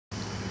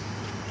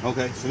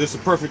Okay, so this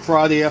is a perfect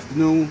Friday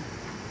afternoon,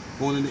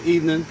 going in the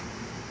evening.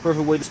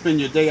 Perfect way to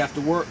spend your day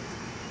after work.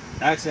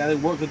 Actually, I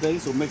didn't work today,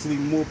 so it makes it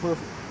even more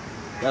perfect.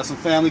 Got some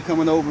family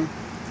coming over.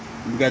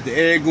 We got the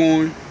egg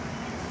going.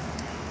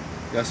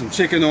 Got some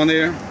chicken on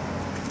there.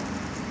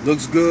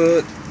 Looks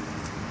good.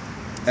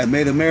 I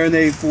made a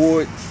marinade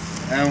for it.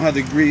 I don't have the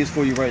ingredients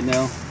for you right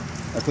now.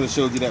 I could have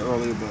showed you that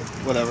earlier, but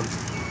whatever.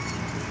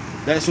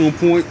 That's on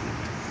point.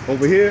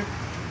 Over here,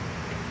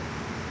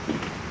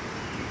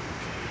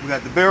 we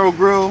got the barrel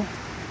grill.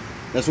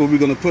 That's where we're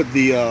gonna put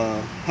the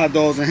hot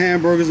dogs and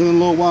hamburgers in a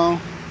little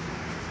while.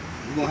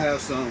 We're gonna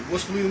have some,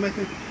 what's Felina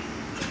making?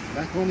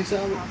 Macaroni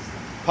salad?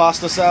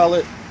 Pasta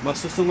salad. My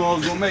sister-in-law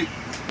is gonna make.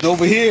 And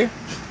over here,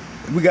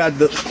 we got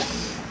the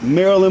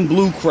Maryland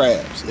blue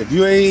crabs. If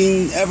you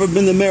ain't ever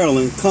been to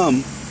Maryland,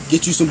 come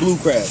get you some blue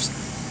crabs.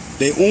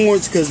 They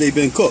orange because they've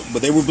been cooked,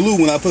 but they were blue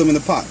when I put them in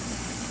the pot.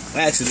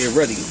 Actually, they're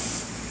ready.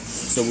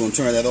 So we're gonna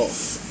turn that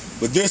off.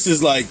 But this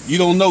is like, you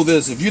don't know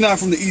this. If you're not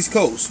from the East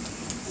Coast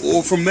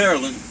or from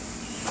Maryland,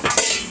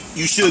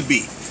 you should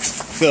be,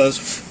 because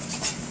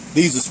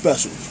these are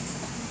special.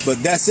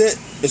 But that's it.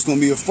 It's gonna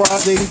be a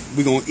Friday.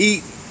 We're gonna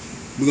eat.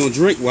 We're gonna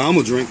drink. Well, I'm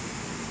gonna drink,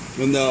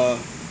 and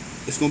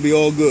it's gonna be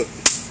all good.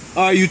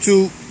 All right,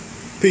 YouTube.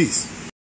 Peace.